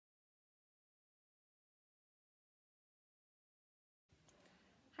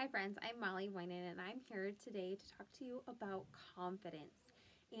Hi friends, I'm Molly Winan and I'm here today to talk to you about confidence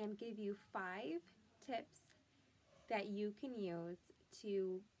and give you 5 tips that you can use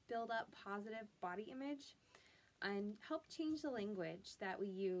to build up positive body image and help change the language that we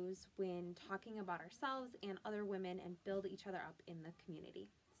use when talking about ourselves and other women and build each other up in the community.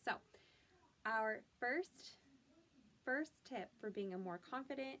 So, our first tip for being a more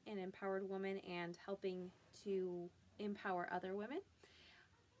confident and empowered woman and helping to empower other women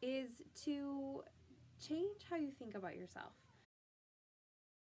is to change how you think about yourself.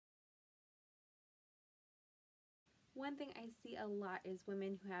 One thing I see a lot is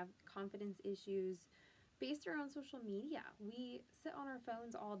women who have confidence issues based around social media. We sit on our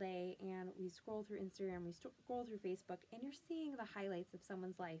phones all day and we scroll through Instagram, we scroll through Facebook, and you're seeing the highlights of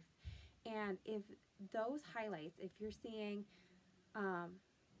someone's life. And if those highlights, if you're seeing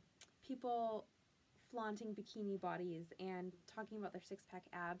people flaunting bikini bodies and talking about their six-pack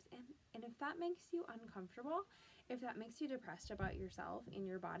abs, and if that makes you uncomfortable, if that makes you depressed about yourself and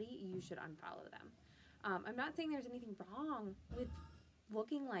your body, you should unfollow them. I'm not saying there's anything wrong with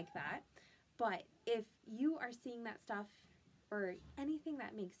looking like that, but if you are seeing that stuff or anything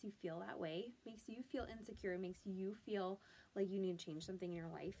that makes you feel that way, makes you feel insecure, makes you feel like you need to change something in your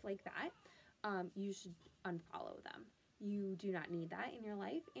life like that, you should unfollow them. You do not need that in your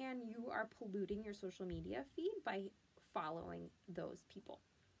life, and you are polluting your social media feed by following those people.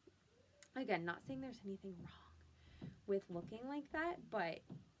 Again, not saying there's anything wrong with looking like that, but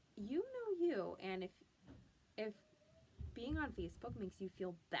you know you, and if being on Facebook makes you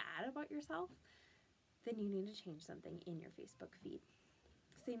feel bad about yourself, then you need to change something in your Facebook feed.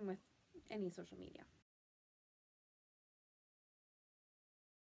 Same with any social media.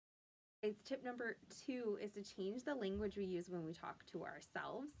 Tip number 2 is to change the language we use when we talk to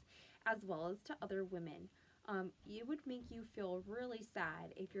ourselves as well as to other women. It would make you feel really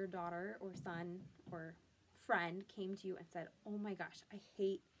sad if your daughter or son or friend came to you and said, "Oh my gosh, I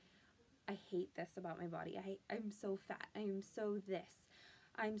hate this about my body. I'm so fat. I am so this.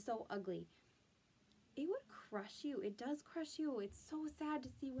 I'm so ugly." It would crush you. It does crush you. It's so sad to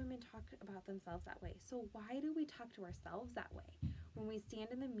see women talk about themselves that way. So why do we talk to ourselves that way? When we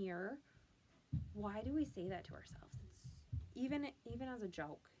stand in the mirror, why do we say that to ourselves? It's even as a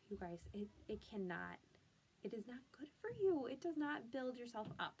joke, you guys, it is not good for you. It does not build yourself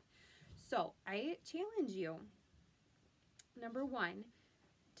up. So I challenge you, number 1,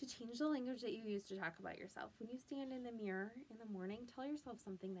 to change the language that you use to talk about yourself. When you stand in the mirror in the morning, tell yourself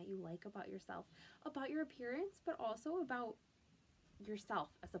something that you like about yourself, about your appearance, but also about yourself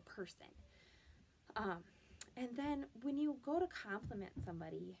as a person. And then when you go to compliment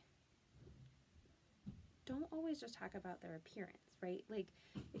somebody, don't always just talk about their appearance, right? Like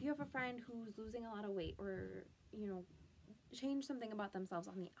if you have a friend who's losing a lot of weight or, change something about themselves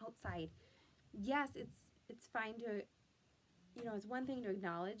on the outside, yes, it's fine to, it's one thing to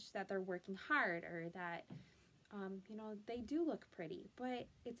acknowledge that they're working hard or that, they do look pretty, but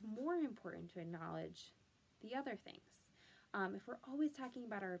it's more important to acknowledge the other things. If we're always talking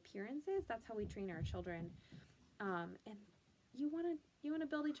about our appearances, that's how we train our children. And you want to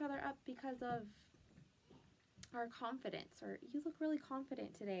build each other up because of our confidence, or you look really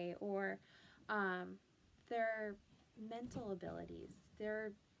confident today, or their mental abilities,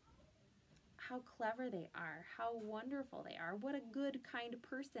 their how clever they are, how wonderful they are, what a good, kind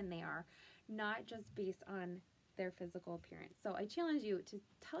person they are, not just based on their physical appearance. So I challenge you to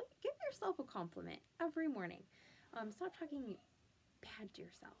give yourself a compliment every morning. Stop talking bad to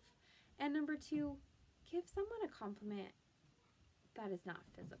yourself. And number 2, give someone a compliment that is not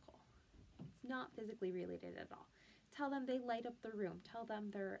physical. It's not physically related at all. Tell them they light up the room. Tell them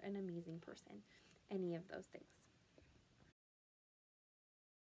they're an amazing person. Any of those things.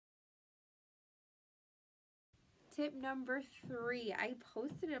 Tip number 3, I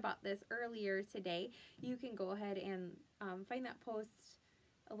posted about this earlier today. You can go ahead and find that post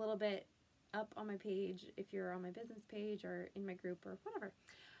a little bit up on my page if you're on my business page or in my group or whatever.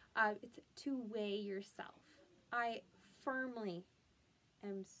 It's to weigh yourself. I firmly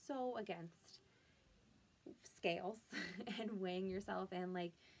am so against scales and weighing yourself and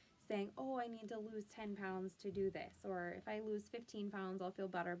like saying, "Oh, I need to lose 10 pounds to do this," or "If I lose 15 pounds, I'll feel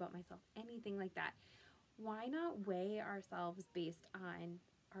better about myself," anything like that. Why not weigh ourselves based on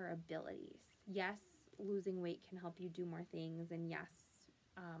our abilities? Yes, losing weight can help you do more things, and yes,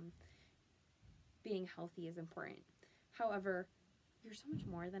 being healthy is important. However, you're so much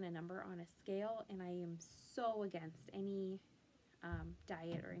more than a number on a scale, and I am so against any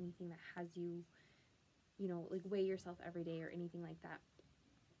diet or anything that has you, like weigh yourself every day or anything like that.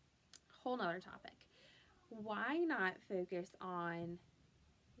 Whole nother topic. Why not focus on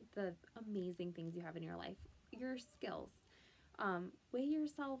the amazing things you have in your life, your skills. Weigh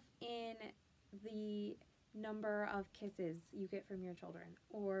yourself in the number of kisses you get from your children,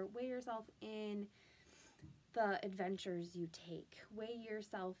 or weigh yourself in the adventures you take. Weigh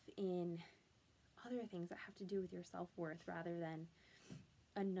yourself in other things that have to do with your self-worth rather than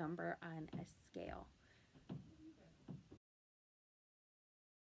a number on a scale.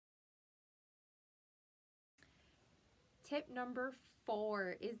 Tip number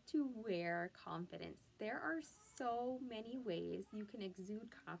 4 is to wear confidence. There are so many ways you can exude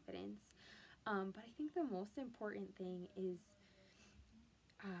confidence, but I think the most important thing is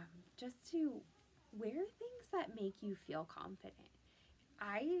just to wear things that make you feel confident.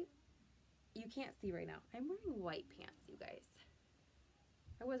 You can't see right now, I'm wearing white pants, you guys.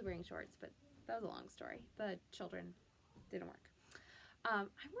 I was wearing shorts, but that was a long story. The children didn't work. I'm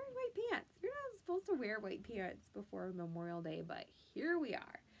wearing white pants. You're not supposed to wear white pants before Memorial Day, but here we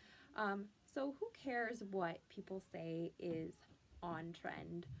are. So who cares what people say is on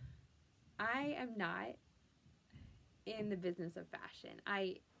trend? I am not in the business of fashion.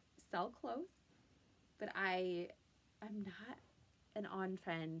 I sell clothes, but I'm not an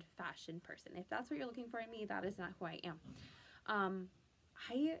on-trend fashion person. If that's what you're looking for in me, that is not who I am.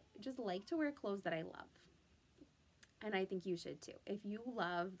 I just like to wear clothes that I love. And I think you should too. If you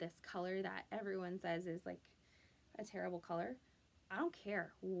love this color that everyone says is like a terrible color, I don't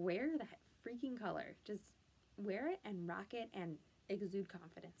care. Wear that freaking color. Just wear it and rock it and exude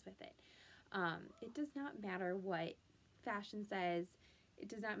confidence with it. It does not matter what fashion says. It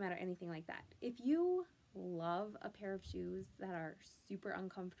does not matter anything like that. If you love a pair of shoes that are super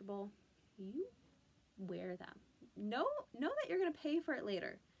uncomfortable, you wear them. Know that you're going to pay for it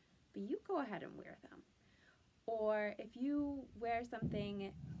later, but you go ahead and wear them. Or if you wear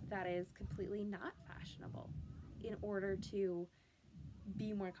something that is completely not fashionable in order to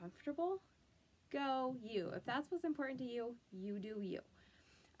be more comfortable, go you. If that's what's important to you, you do you.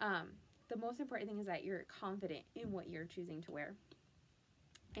 The most important thing is that you're confident in what you're choosing to wear.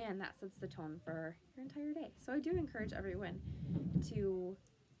 And that sets the tone for your entire day. So I do encourage everyone to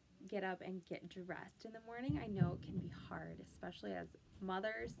get up and get dressed in the morning. I know it can be hard, especially as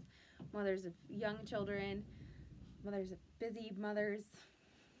mothers of young children, mothers of busy mothers.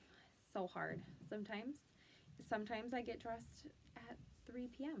 So hard sometimes. Sometimes I get dressed at 3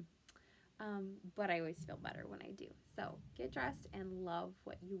 p.m. But I always feel better when I do. So get dressed and love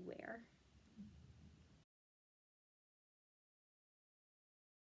what you wear.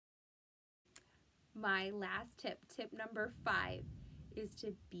 My last tip number 5, is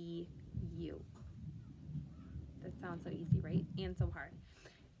to be you. That sounds so easy, right? And so hard.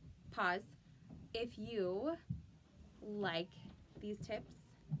 Pause. If you like these tips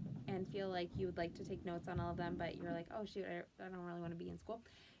and feel like you would like to take notes on all of them, but you're like, oh shoot, I don't really want to be in school,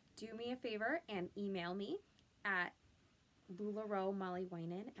 do me a favor and email me at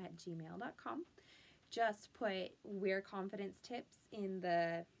lularowmollywinan@gmail.com. Just put wear confidence tips in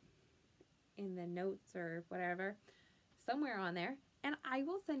the notes or whatever, somewhere on there, and I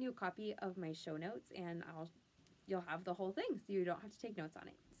will send you a copy of my show notes, and you'll have the whole thing, so you don't have to take notes on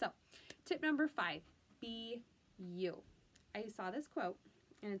it. So, tip number 5, be you. I saw this quote,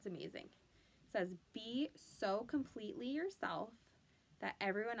 and it's amazing. It says, be so completely yourself that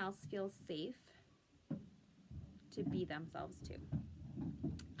everyone else feels safe to be themselves too.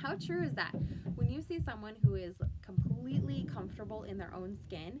 How true is that? When you see someone who is completely comfortable in their own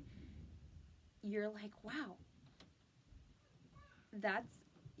skin, you're like, wow, that's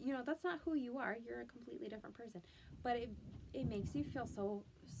not who you are. You're a completely different person. But it makes you feel so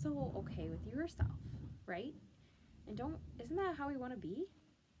okay with yourself, right? And isn't that how we want to be?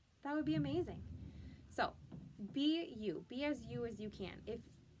 That would be amazing. So be you. Be as you can. If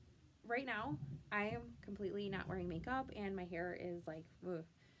right now I am completely not wearing makeup and my hair is like, ugh,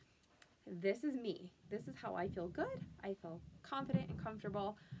 this is me. This is how I feel good. I feel confident and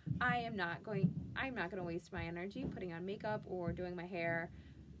comfortable. I'm not going to waste my energy putting on makeup or doing my hair,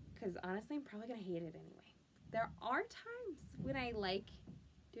 because honestly, I'm probably going to hate it anyway. There are times when I like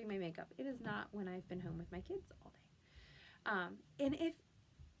doing my makeup. It is not when I've been home with my kids all day. And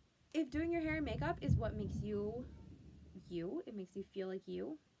if doing your hair and makeup is what makes you, it makes you feel like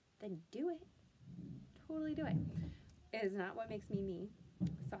you, then do it. Totally do it. It is not what makes me,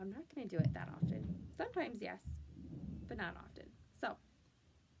 so I'm not going to do it that often. Sometimes, yes, but not often. So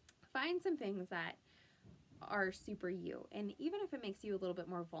find some things that are super you, and even if it makes you a little bit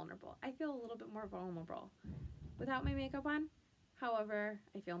more vulnerable. I feel a little bit more vulnerable without my makeup on. However,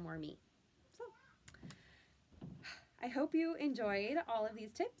 I feel more me. So I hope you enjoyed all of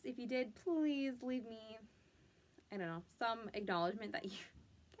these tips. If you did, please leave me, I don't know, some acknowledgement that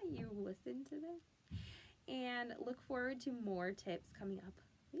you listen to this. And look forward to more tips coming up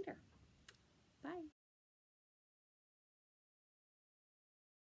later.